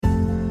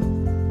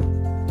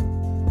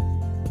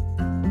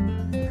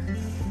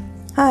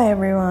Hi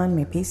everyone,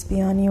 may peace be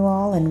on you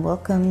all, and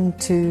welcome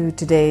to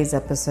today's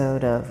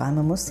episode of I'm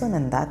a Muslim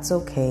and That's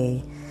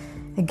Okay.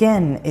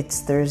 Again,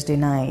 it's Thursday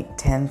night,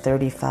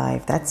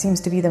 10:35. That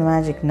seems to be the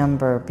magic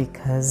number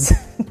because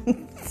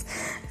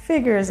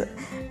figures,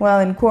 well,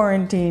 in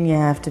quarantine you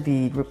have to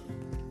be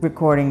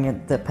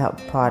recording the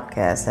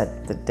podcast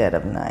at the dead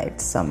of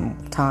night, some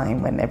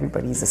time when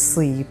everybody's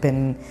asleep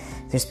and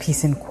there's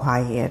peace and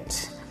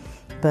quiet.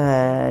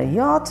 But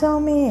y'all tell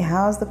me,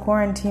 how's the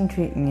quarantine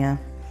treating you?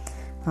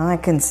 All I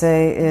can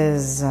say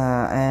is,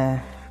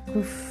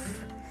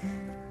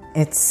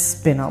 it's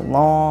been a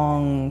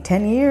long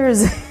 10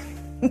 years.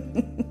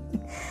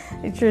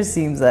 It sure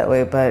seems that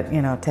way, but,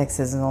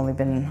 Texas has only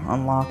been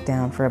on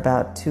lockdown for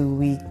about 2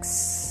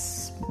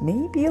 weeks,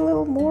 maybe a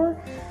little more.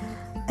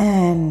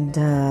 And,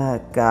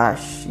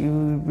 gosh,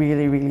 you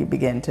really, really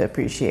begin to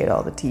appreciate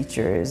all the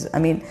teachers. I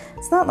mean,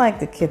 it's not like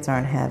the kids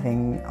aren't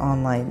having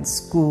online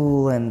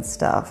school and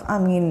stuff. I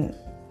mean,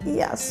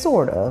 yeah,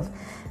 sort of.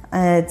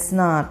 It's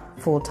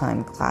not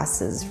full-time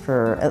classes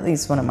for at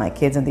least one of my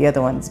kids, and the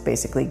other one's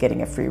basically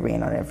getting a free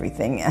rein on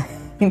everything.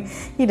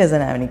 He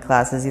doesn't have any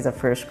classes. He's a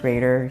first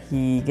grader.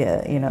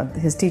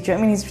 His teacher,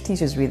 his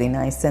teacher's really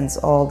nice, sends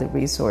all the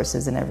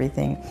resources and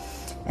everything.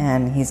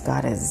 And he's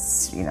got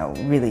his,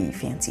 really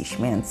fancy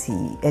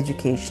schmancy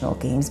educational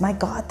games. My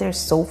God, they're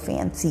so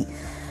fancy.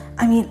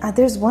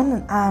 There's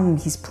one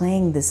he's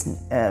playing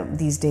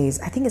these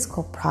days. I think it's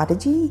called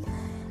Prodigy.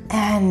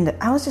 And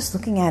I was just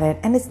looking at it,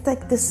 and it's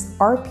like this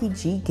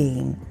RPG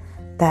game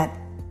that,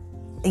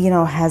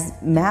 has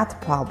math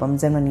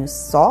problems. And when you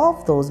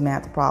solve those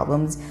math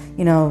problems,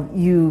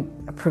 you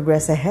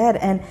progress ahead.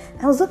 And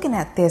I was looking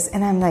at this,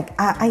 and I'm like,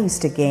 I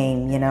used to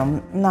game,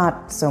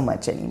 not so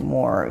much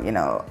anymore,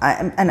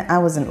 I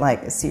wasn't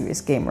like a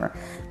serious gamer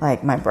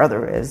like my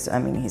brother is.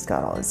 He's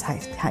got all this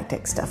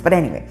high-tech stuff. But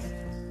anyway,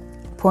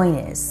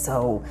 point is,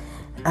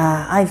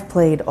 I've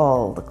played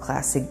all the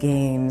classic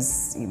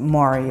games,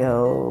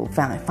 Mario,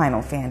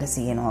 Final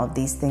Fantasy, and all of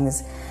these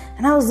things.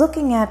 And I was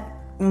looking at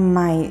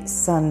my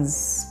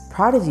son's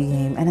Prodigy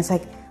game, and it's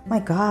like, my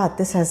God,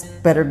 this has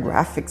better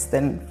graphics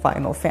than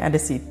Final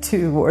Fantasy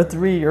 2 or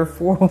 3 or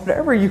 4,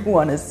 whatever you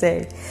want to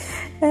say.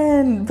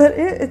 But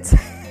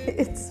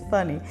it's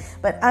funny.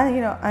 But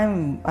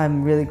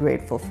I'm really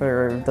grateful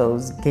for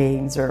those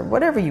games, or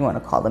whatever you want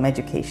to call them,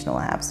 educational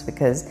apps,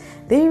 because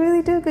they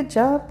really do a good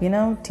job,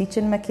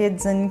 teaching my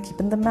kids and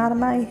keeping them out of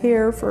my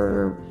hair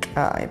for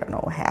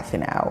half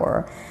an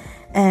hour.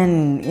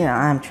 And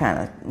I'm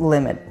trying to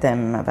limit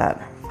them about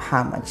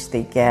how much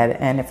they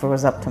get. And if it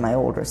was up to my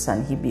older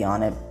son, he'd be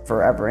on it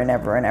forever and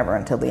ever and ever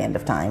until the end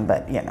of time.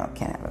 But can't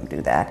have him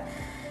do that.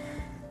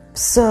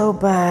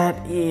 But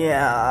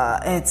yeah,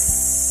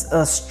 it's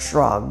a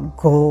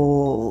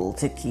struggle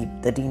to keep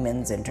the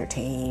demons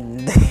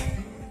entertained.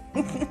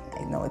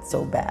 I know it's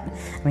so bad.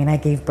 I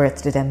gave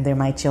birth to them; they're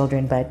my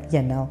children. But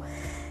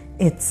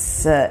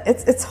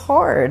it's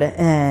hard,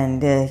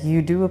 and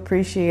you do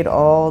appreciate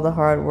all the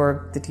hard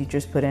work the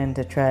teachers put in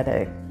to try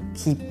to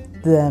keep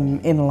them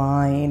in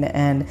line,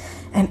 and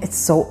it's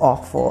so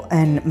awful.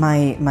 And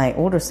my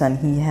older son,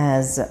 he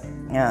has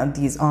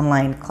these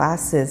online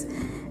classes,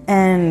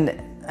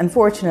 and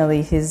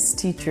unfortunately, his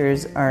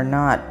teachers are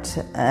not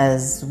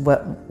as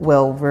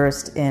well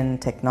versed in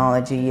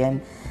technology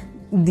and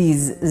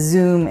these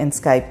Zoom and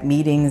Skype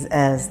meetings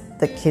as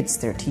the kids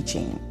they're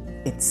teaching.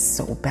 It's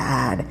so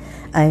bad.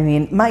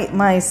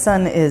 My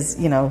son is,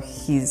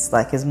 he's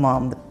like his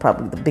mom,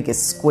 probably the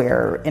biggest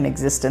square in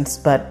existence,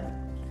 but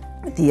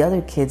the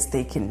other kids,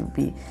 they can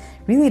be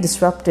really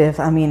disruptive.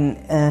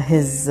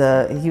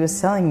 He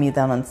was telling me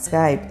that on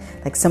Skype,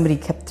 like somebody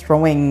kept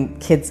throwing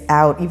kids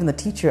out, even the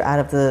teacher, out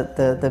of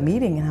the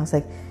meeting. And I was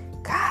like,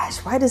 gosh,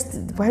 why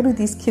do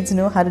these kids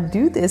know how to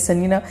do this?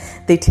 And,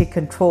 they take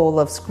control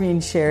of screen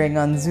sharing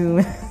on Zoom.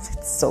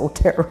 It's so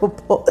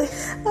terrible.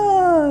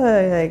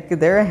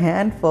 They're a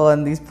handful,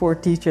 and these poor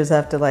teachers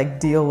have to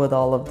deal with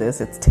all of this.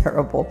 It's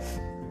terrible.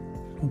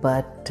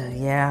 But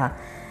yeah.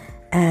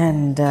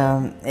 And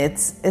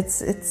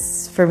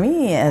it's for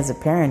me as a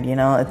parent,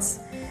 it's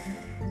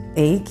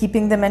A,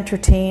 keeping them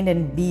entertained,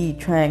 and B,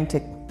 trying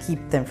to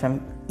keep them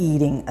from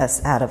eating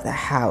us out of the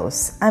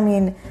house.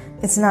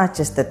 It's not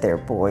just that they're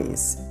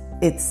boys.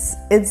 It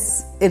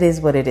is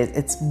what it is.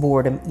 It's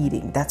boredom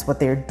eating. That's what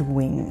they're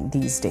doing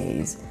these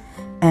days.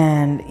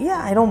 And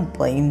yeah, I don't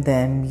blame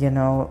them.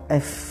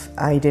 If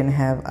I didn't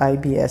have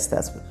IBS,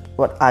 that's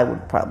what I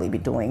would probably be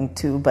doing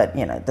too. But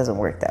it doesn't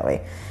work that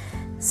way.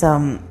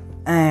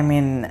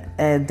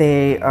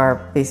 They are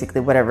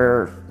basically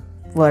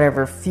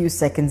whatever few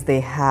seconds they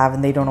have,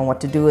 and they don't know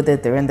what to do with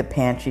it. They're in the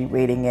pantry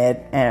waiting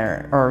it,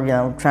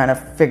 or trying to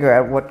figure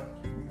out what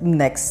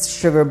next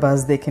sugar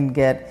buzz they can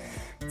get.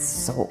 It's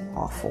so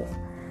awful.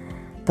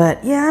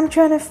 But yeah, I'm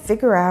trying to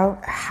figure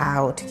out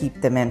how to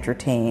keep them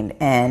entertained.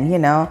 And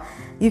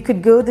you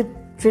could go the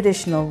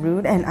traditional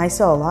route, and I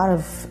saw a lot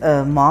of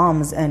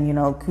moms, and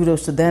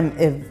kudos to them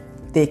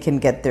they can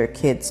get their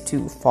kids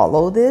to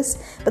follow this.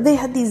 But they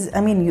had these,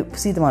 I mean, you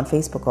see them on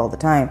Facebook all the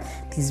time,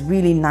 these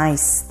really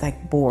nice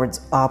like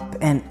boards up,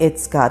 and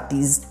it's got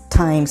these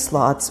time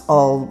slots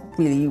all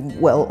really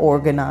well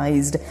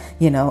organized.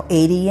 8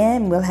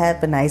 a.m. we'll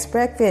have a nice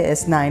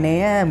breakfast, 9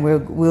 a.m.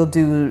 we'll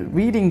do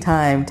reading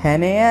time,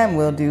 10 a.m.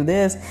 we'll do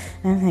this.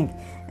 And I think,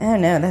 oh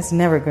no, that's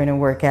never going to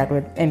work out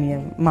with any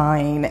of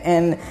mine.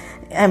 And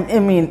I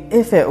mean,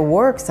 if it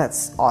works,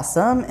 that's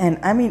awesome. And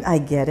I mean, I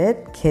get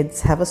it.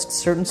 Kids have a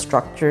certain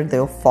structure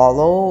they'll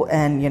follow,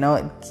 and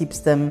it keeps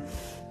them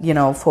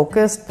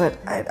focused. But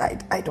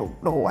I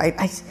don't know.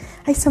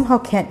 I somehow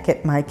can't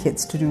get my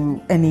kids to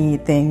do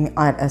anything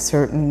at a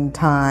certain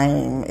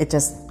time. It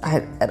just,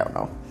 I don't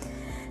know.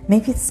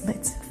 Maybe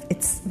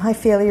it's my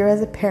failure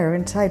as a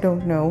parent. I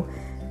don't know.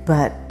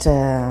 But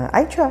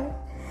I try.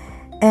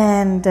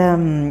 And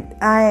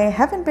I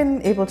haven't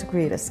been able to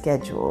create a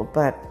schedule,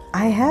 but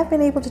I have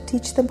been able to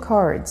teach them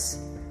cards.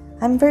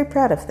 I'm very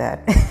proud of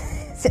that.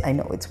 I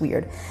know it's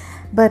weird,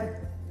 but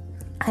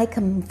I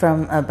come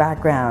from a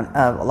background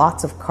of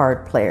lots of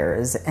card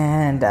players,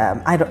 and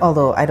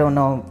although I don't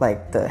know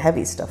like the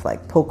heavy stuff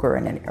like poker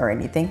or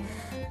anything,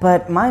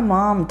 but my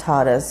mom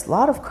taught us a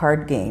lot of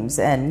card games,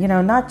 and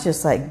not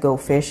just like Go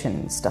Fish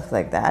and stuff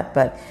like that,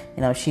 but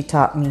she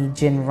taught me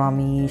gin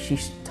rummy. She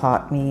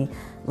taught me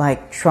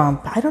like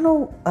Trump. I don't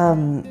know,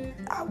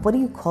 what do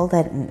you call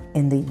that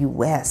in the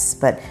U.S.?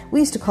 But we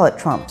used to call it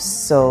trumps.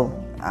 So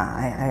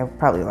I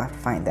probably will have to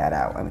find that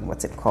out. I mean,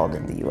 what's it called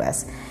in the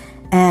U.S.?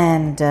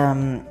 And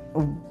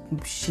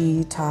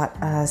she taught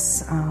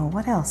us,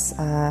 what else?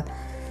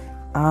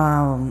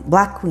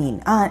 Black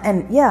Queen.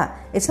 And yeah,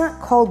 it's not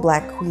called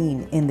Black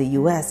Queen in the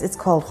U.S. It's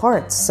called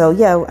Hearts. So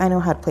yeah, I know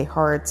how to play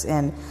Hearts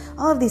and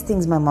all of these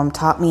things my mom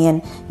taught me.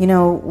 And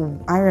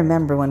I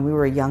remember when we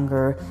were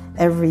younger,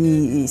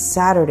 every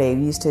Saturday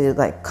we used to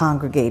like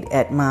congregate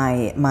at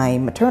my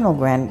maternal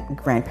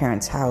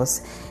grandparents'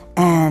 house,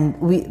 and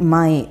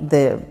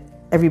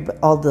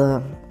all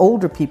the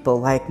older people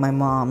like my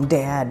mom,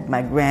 dad,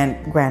 my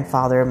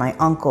grandfather, my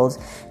uncles,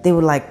 they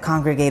would like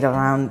congregate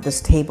around this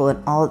table,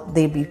 and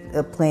they'd be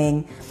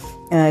playing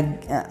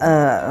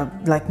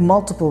like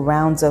multiple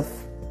rounds of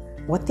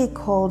what they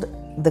called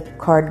the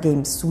card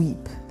game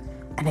sweep.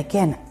 And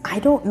again, I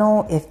don't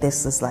know if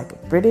this is like a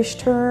British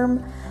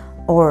term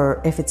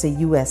or if it's a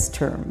US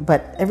term,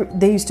 but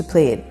they used to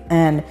play it,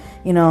 and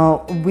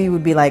we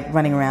would be like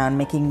running around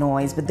making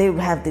noise, but they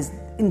would have this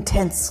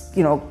intense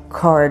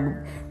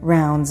card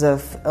rounds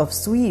of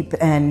sweep,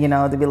 and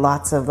there'd be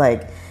lots of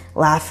like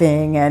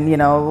laughing and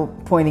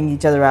pointing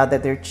each other out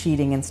that they're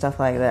cheating and stuff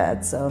like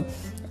that. So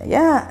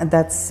yeah,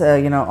 that's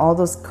all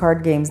those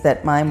card games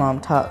that my mom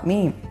taught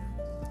me.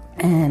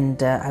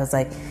 And I was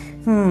like,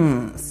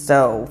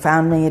 so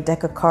found me a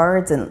deck of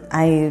cards, and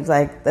I was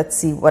like, let's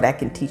see what I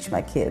can teach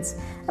my kids.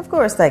 Of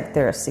course, like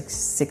they're a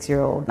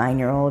 6-year-old,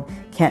 9-year-old,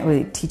 can't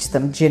really teach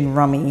them gin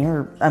rummy,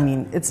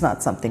 it's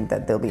not something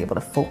that they'll be able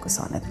to focus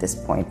on at this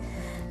point.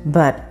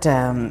 But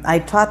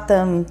I taught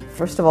them,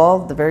 first of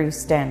all, the very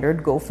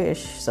standard Go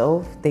Fish.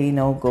 So they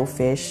know Go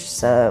Fish.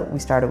 So we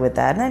started with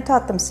that, and I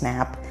taught them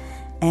Snap.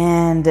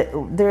 And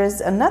there's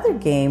another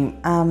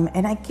game,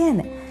 and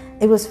again,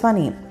 it was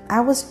funny. I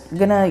was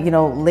gonna,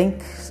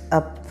 link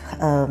up,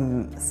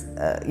 some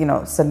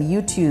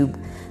YouTube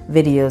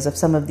videos of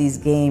some of these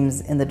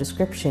games in the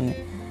description,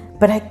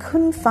 but I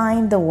couldn't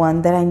find the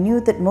one that I knew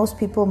that most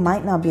people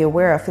might not be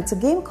aware of. It's a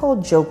game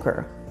called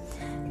Joker.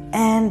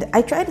 And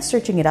I tried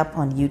searching it up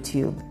on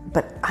YouTube,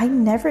 but I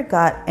never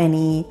got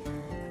any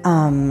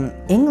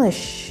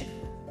English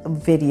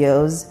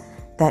videos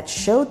that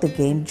showed the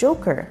game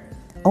Joker.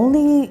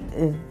 Only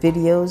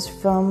videos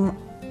from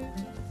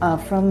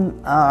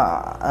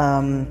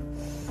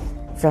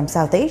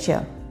South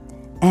Asia.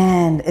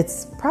 And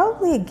it's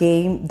probably a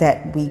game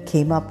that we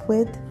came up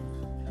with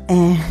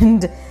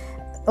and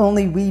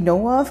only we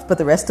know of, but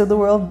the rest of the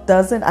world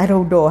doesn't. I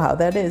don't know how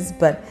that is,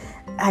 but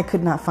I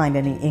could not find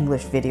any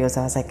English videos.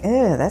 I was like,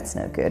 that's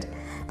no good.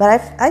 But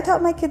I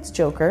taught my kids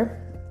Joker,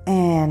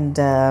 and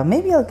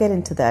maybe I'll get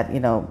into that,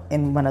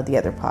 in one of the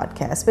other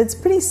podcasts. But it's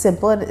pretty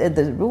simple.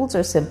 The rules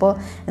are simple,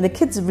 and the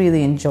kids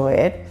really enjoy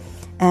it.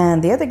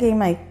 And the other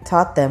game I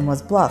taught them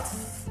was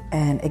Bluff.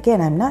 And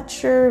again, I'm not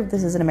sure if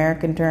this is an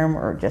American term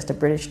or just a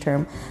British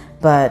term,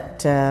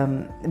 but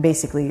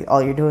basically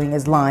all you're doing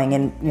is lying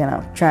and,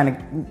 trying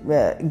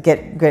to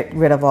get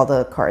rid of all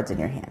the cards in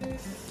your hand.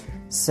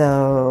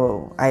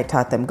 So I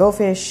taught them Go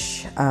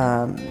Fish,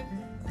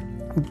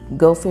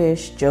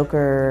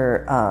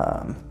 Joker,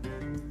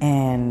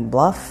 and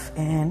Bluff.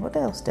 And what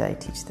else did I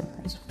teach them?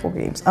 There's 4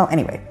 games. Oh,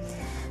 anyway.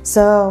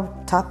 So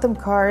taught them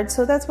cards.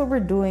 So that's what we're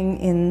doing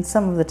in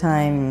some of the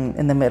time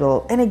in the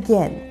middle. And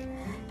again,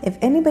 if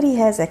anybody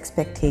has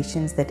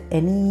expectations that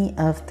any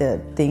of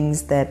the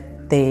things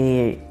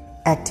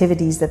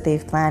activities that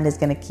they've planned is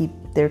going to keep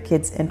their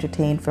kids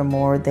entertained for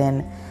more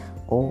than,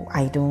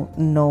 I don't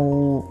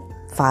know,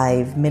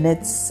 5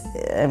 minutes,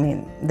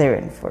 they're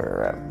in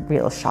for a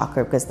real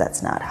shocker, because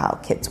that's not how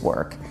kids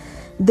work.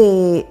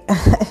 They,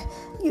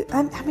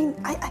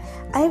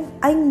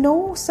 I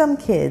know some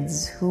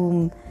kids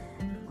who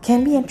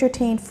can be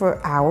entertained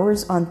for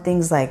hours on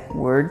things like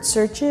word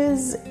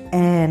searches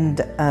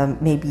and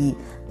maybe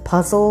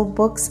puzzle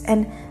books.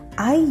 And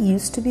I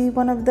used to be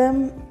one of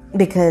them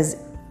because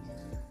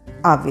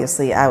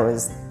obviously I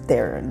was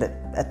there at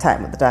the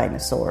time of the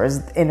dinosaurs.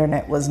 The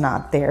internet was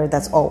not there.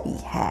 That's all we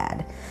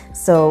had.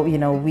 So,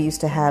 we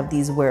used to have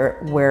these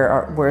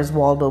Where's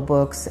Waldo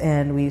books,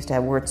 and we used to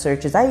have word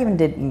searches. I even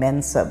did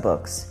Mensa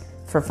books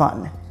for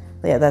fun.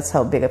 Yeah, that's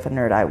how big of a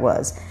nerd I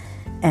was.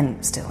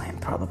 And still am,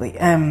 probably.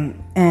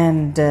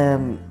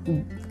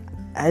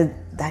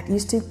 That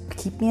used to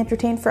keep me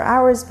entertained for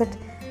hours, but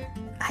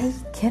I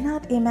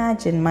cannot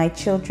imagine my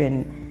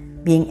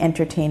children being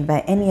entertained by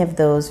any of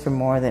those for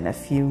more than a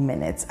few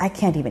minutes. I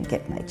can't even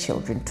get my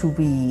children to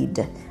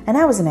read. And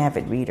I was an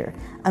avid reader.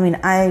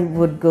 I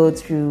would go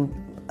through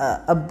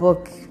a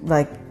book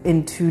like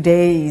in 2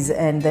 days,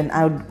 and then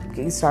I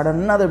would start on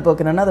another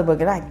book, and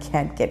I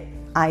can't get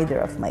either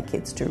of my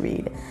kids to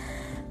read.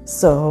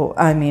 So,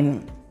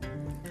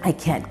 I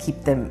can't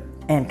keep them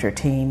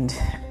entertained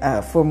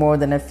for more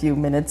than a few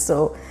minutes.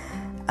 So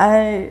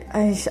I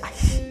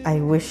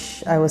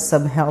wish I was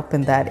some help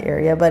in that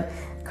area. But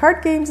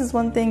card games is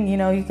one thing,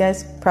 you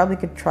guys probably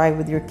could try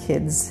with your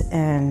kids,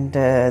 and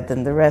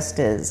then the rest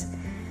is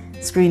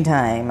screen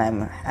time.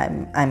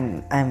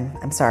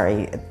 I'm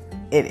sorry.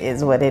 It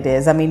is what it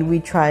is. We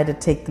try to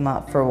take them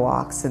out for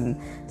walks and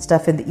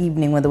stuff in the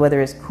evening when the weather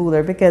is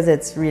cooler, because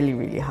it's really,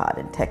 really hot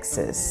in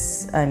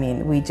Texas.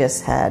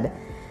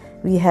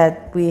 We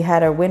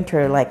had our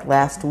winter like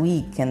last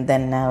week, and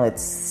then now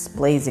it's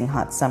blazing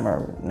hot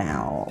summer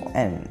now,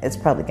 and it's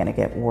probably going to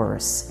get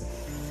worse.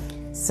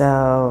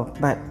 So,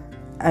 but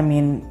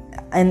and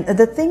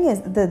the thing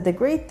is, the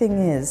great thing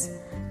is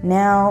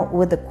now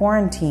with the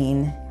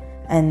quarantine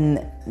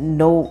and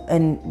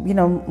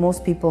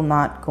most people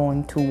not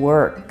going to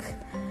work,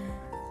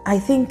 I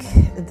think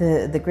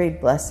the great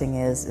blessing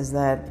is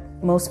that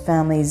most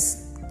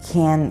families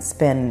can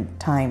spend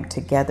time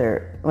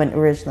together when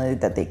originally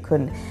that they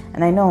couldn't.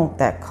 And I know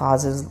that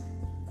causes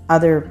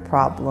other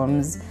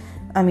problems.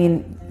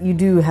 You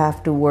do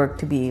have to work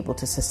to be able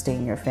to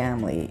sustain your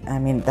family.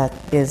 That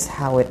is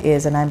how it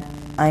is. And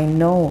I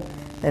know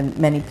that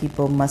many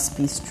people must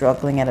be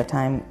struggling at a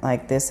time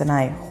like this, and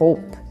I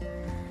hope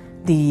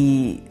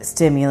the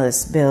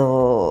stimulus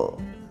bill,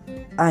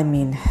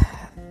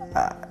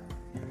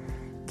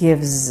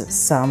 gives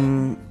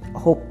some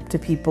hope to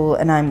people,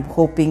 and I'm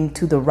hoping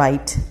to the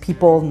right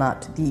people,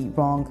 not the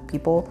wrong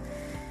people,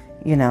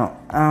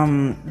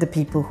 the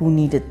people who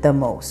need it the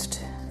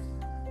most.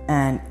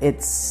 And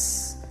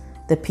it's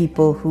the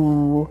people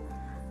who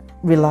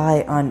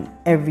rely on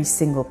every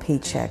single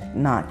paycheck,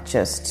 not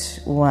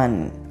just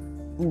one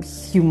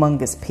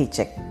humongous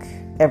paycheck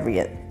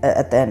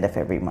at the end of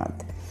every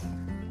month.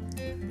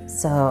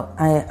 So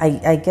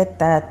I get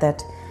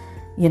that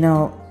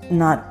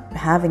not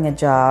having a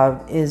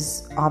job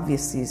is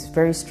obviously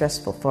very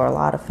stressful for a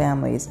lot of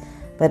families,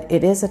 but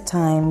it is a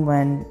time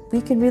when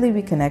we can really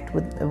reconnect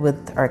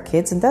with our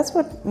kids, and that's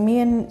what me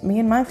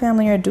and my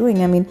family are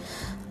doing.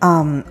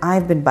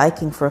 I've been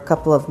biking for a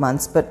couple of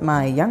months, but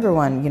my younger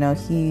one,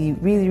 he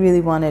really,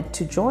 really wanted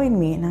to join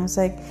me, and I was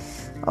like,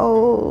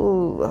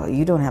 oh,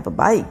 you don't have a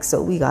bike,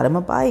 so we got him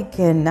a bike,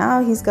 and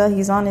now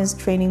he's on his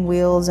training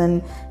wheels,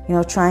 and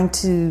trying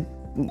to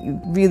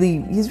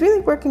he's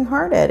really working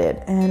hard at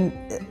it. And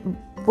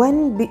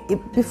when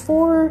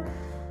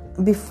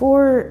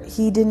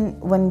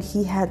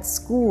he had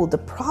school, the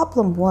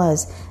problem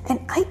was, and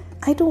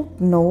I don't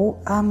know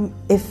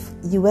if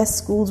U.S.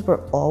 schools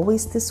were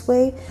always this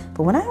way,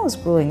 but when I was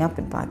growing up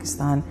in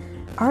Pakistan,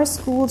 our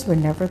schools were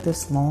never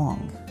this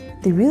long.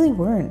 They really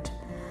weren't.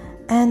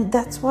 And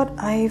that's what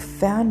I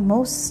found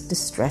most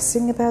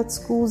distressing about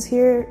schools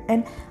here.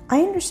 And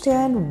I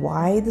understand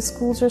why the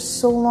schools are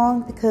so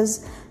long,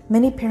 because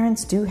many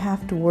parents do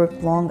have to work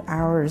long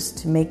hours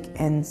to make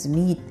ends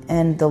meet.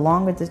 And the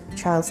longer the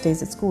child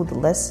stays at school, the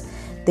less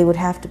they would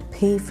have to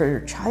pay for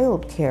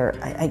child care.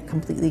 I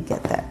completely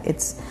get that.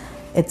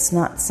 It's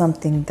not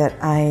something that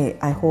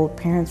I hold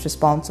parents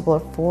responsible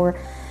for.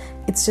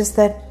 It's just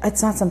that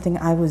it's not something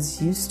I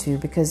was used to,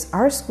 because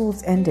our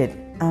schools ended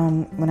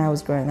when I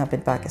was growing up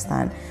in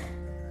Pakistan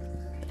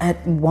at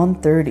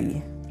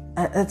 1:30.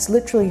 That's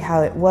literally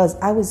how it was.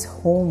 I was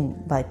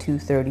home by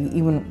 2:30,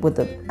 even with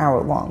an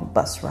hour-long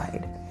bus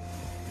ride.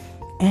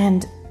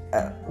 And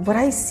what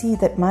I see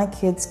that my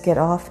kids get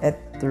off at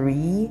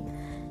 3,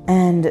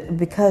 and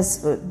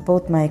because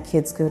both my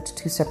kids go to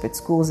 2 separate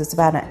schools, it's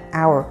about an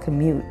hour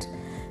commute.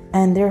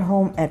 And they're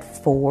home at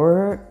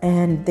 4,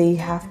 and they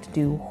have to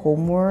do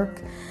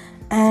homework,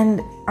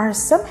 and are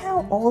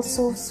somehow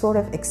also sort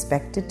of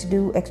expected to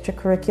do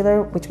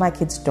extracurricular, which my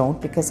kids don't,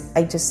 because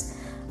I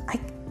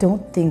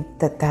don't think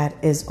that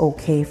is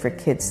okay for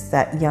kids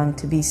that young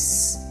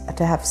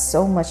to have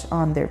so much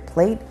on their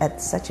plate at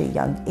such a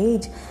young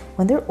age.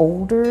 When they're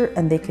older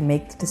and they can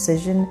make the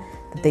decision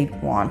that they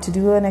want to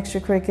do an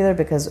extracurricular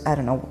because, I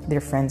don't know,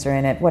 their friends are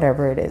in it,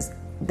 whatever it is,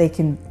 they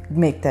can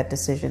make that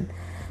decision.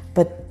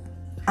 But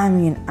I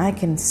mean, I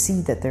can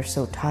see that they're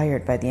so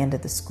tired by the end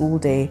of the school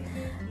day.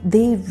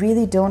 They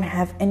really don't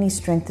have any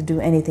strength to do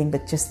anything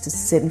but just to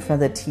sit in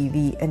front of the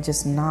TV and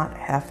just not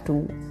have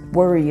to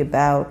worry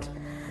about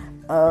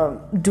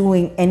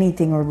doing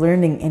anything or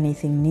learning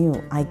anything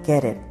new. I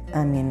get it.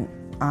 I mean,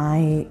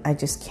 I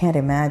just can't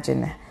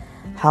imagine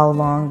how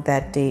long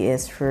that day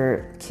is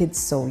for kids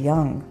so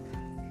young.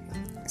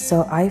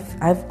 So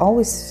I've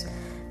always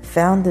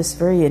found this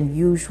very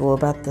unusual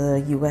about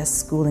the U.S.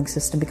 schooling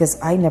system because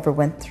I never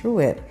went through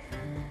it.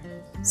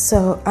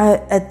 So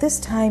at this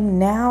time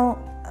now,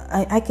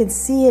 I can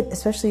see it,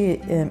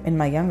 especially in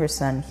my younger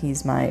son.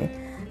 He's my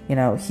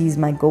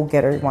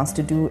go-getter. He wants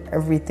to do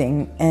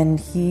everything, and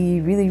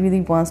he really,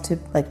 really wants to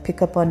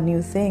pick up on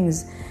new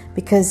things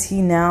because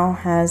he now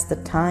has the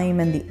time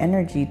and the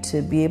energy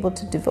to be able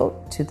to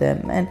devote to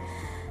them. And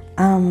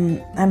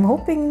I'm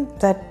hoping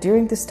that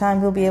during this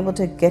time we'll be able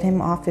to get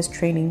him off his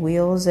training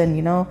wheels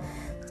and,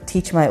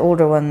 teach my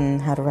older one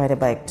how to ride a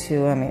bike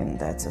too. I mean,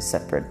 that's a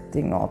separate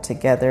thing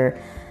altogether.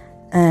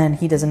 And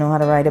he doesn't know how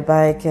to ride a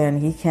bike,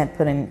 and he can't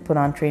put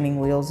on training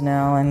wheels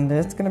now, and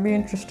it's going to be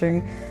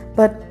interesting.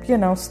 But,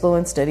 slow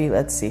and steady,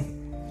 let's see.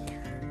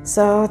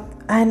 So,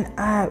 and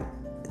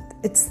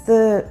it's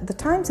the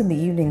times in the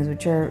evenings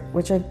which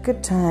are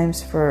good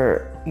times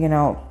for,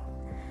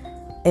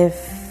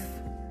 if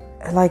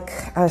like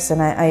us,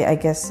 and I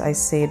guess I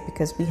say it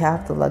because we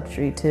have the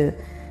luxury to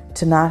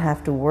not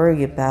have to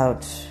worry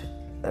about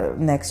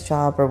next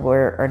job or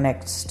where our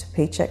next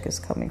paycheck is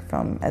coming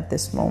from at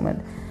this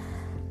moment.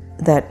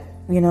 That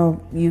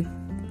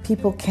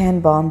people can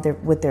bond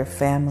with their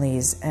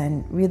families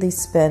and really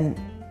spend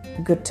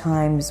good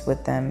times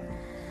with them.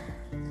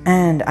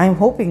 And I'm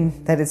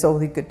hoping that it's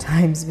only good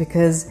times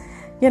because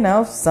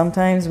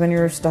sometimes when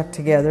you're stuck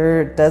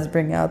together, it does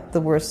bring out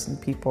the worst in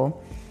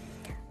people.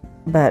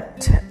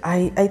 But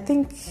I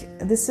think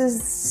this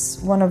is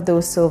one of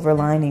those silver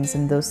linings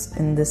in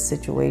this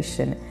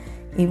situation.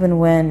 Even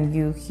when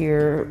you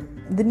hear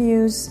the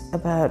news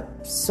about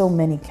so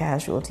many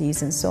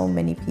casualties and so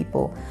many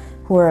people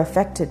who are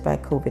affected by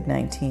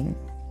COVID-19.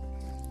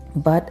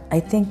 But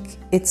I think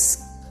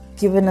it's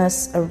given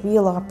us a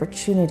real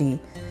opportunity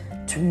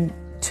to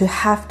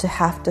have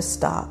to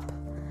stop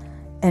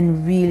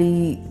and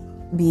really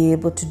be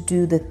able to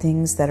do the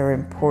things that are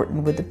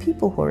important with the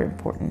people who are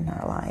important in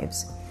our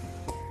lives.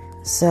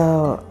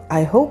 So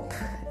I hope,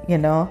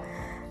 I'm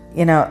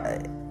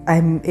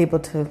able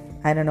to,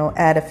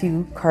 add a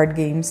few card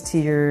games to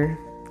your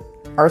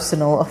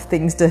arsenal of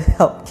things to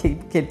help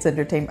keep kids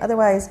entertained.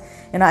 Otherwise,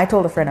 I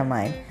told a friend of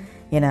mine,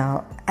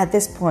 at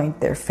this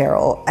point they're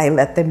feral. I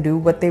let them do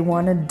what they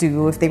want to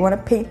do. If they want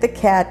to paint the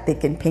cat, they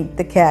can paint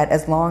the cat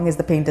as long as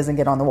the paint doesn't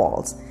get on the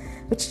walls,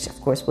 which of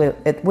course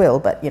it will,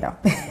 but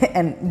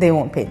and they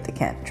won't paint the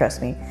cat,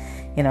 trust me.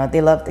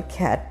 They love the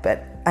cat,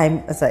 but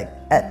it's like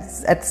at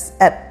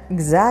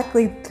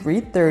exactly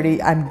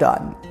 3:30 I'm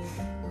done,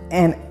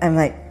 and I'm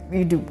like,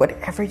 you do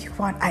whatever you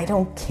want, I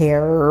don't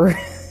care.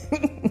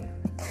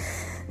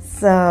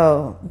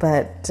 So,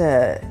 but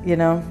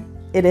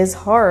it is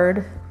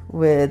hard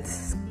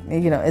with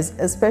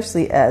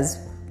especially as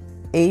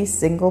a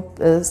single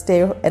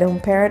stay-at-home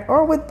parent,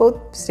 or with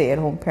both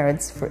stay-at-home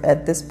parents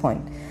at this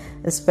point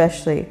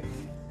especially.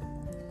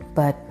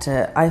 But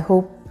I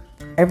hope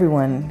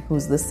everyone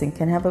who's listening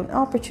can have an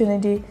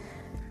opportunity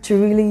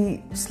to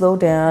really slow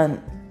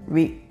down,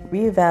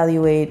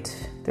 reevaluate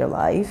their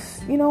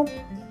life,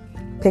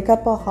 pick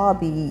up a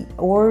hobby,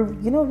 or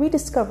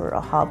rediscover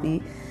a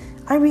hobby.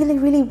 I really,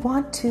 really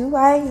want to.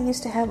 I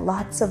used to have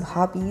lots of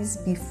hobbies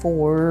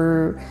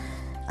before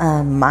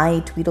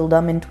my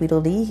Tweedledum and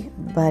Tweedledee,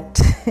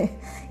 but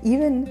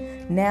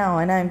even now,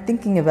 and I'm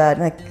thinking about,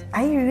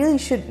 I really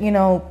should,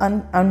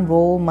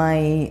 unroll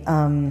my,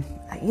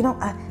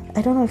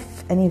 I don't know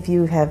if any of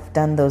you have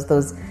done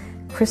those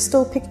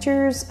crystal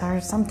pictures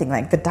or something,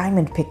 like the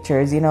diamond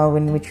pictures,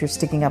 in which you're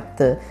sticking up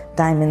the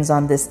diamonds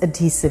on this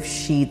adhesive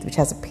sheet, which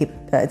has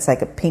it's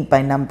like a paint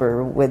by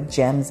number with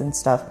gems and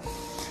stuff.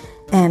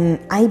 And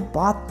I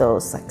bought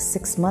those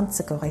 6 months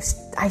ago. I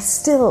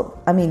still,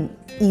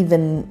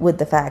 even with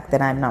the fact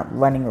that I'm not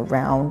running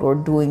around or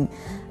doing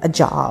a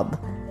job,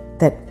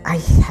 that I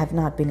have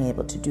not been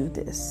able to do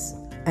this.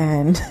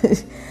 And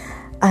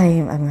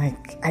I'm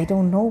like, I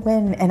don't know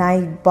when. And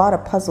I bought a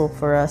puzzle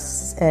for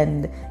us.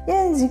 And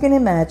yeah, as you can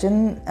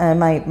imagine,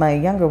 my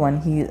younger one,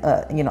 he,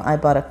 I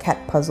bought a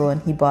cat puzzle,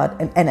 and he bought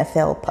an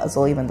NFL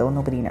puzzle, even though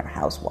nobody in our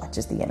house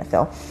watches the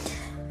NFL.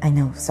 I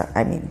know, sorry.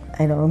 I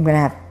know I'm going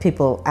to have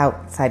people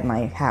outside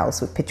my house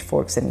with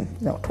pitchforks and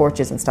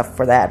torches and stuff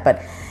for that,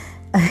 but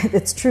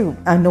it's true.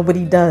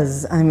 Nobody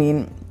does.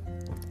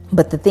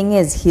 But the thing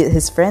is,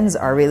 his friends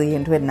are really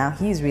into it. Now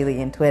he's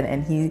really into it,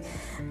 and he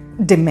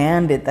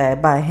demanded that I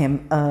buy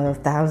him a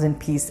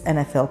 1,000-piece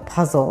NFL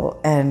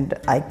puzzle, and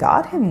I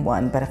got him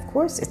one, but of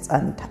course it's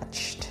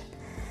untouched.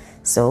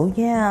 So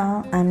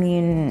yeah,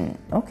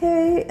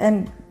 okay,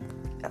 and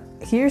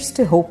here's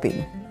to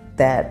hoping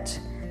that,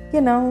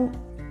 we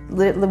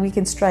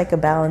can strike a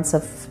balance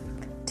of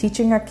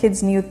teaching our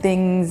kids new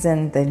things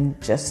and then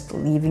just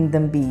leaving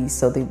them be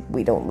so that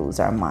we don't lose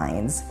our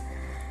minds.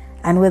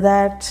 And with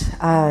that,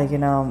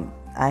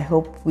 I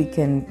hope we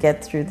can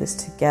get through this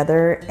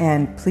together.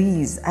 And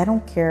please, I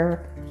don't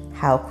care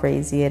how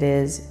crazy it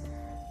is,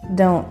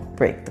 don't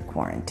break the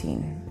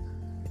quarantine.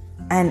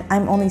 And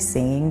I'm only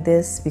saying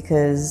this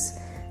because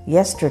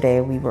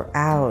yesterday we were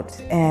out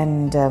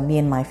and me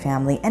and my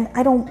family, and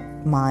I don't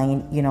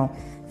mind,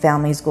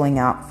 families going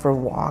out for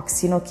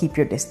walks, keep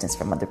your distance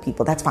from other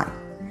people. That's fine.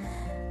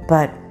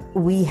 But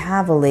we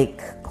have a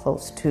lake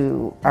close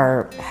to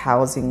our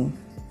housing,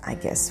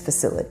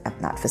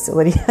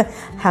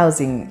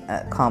 housing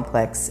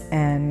complex.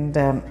 And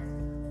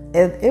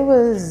it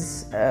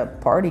was a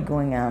party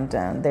going on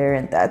down there.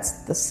 And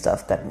that's the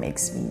stuff that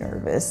makes me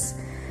nervous.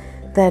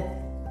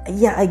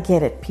 I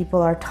get it.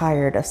 People are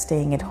tired of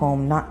staying at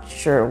home, not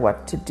sure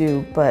what to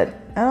do, but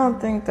I don't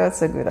think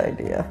that's a good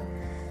idea.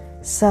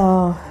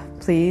 So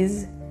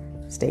please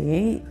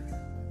stay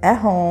at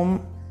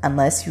home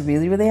unless you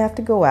really, really have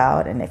to go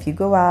out. And if you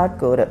go out,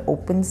 go to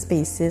open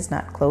spaces,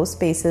 not closed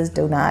spaces.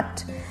 Do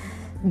not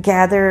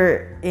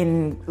gather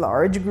in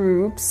large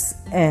groups,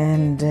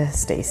 and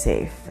stay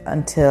safe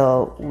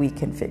until we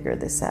can figure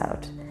this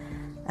out.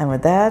 And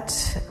with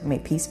that, may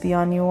peace be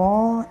on you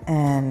all,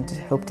 and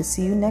hope to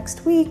see you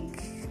next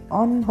week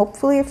on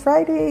hopefully a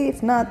Friday,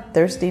 if not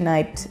Thursday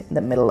night in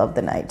the middle of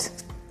the night.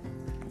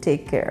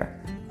 Take care.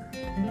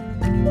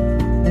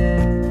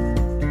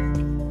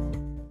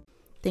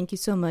 Thank you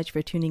so much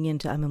for tuning in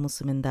to I'm a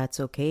Muslim and That's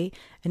Okay.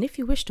 And if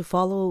you wish to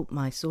follow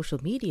my social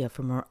media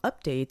for more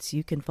updates,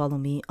 you can follow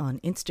me on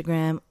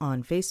Instagram,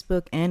 on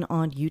Facebook, and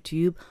on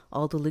YouTube.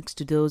 All the links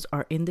to those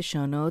are in the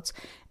show notes.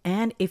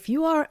 And if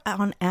you are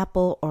on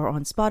Apple or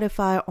on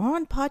Spotify or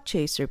on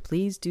Podchaser,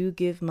 please do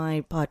give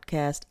my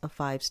podcast a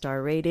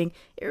 5-star rating.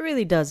 It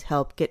really does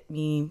help get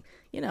me,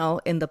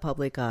 in the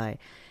public eye.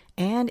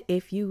 And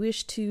if you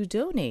wish to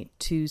donate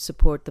to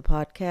support the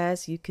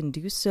podcast, you can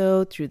do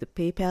so through the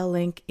PayPal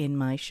link in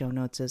my show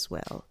notes as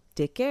well.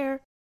 Take care.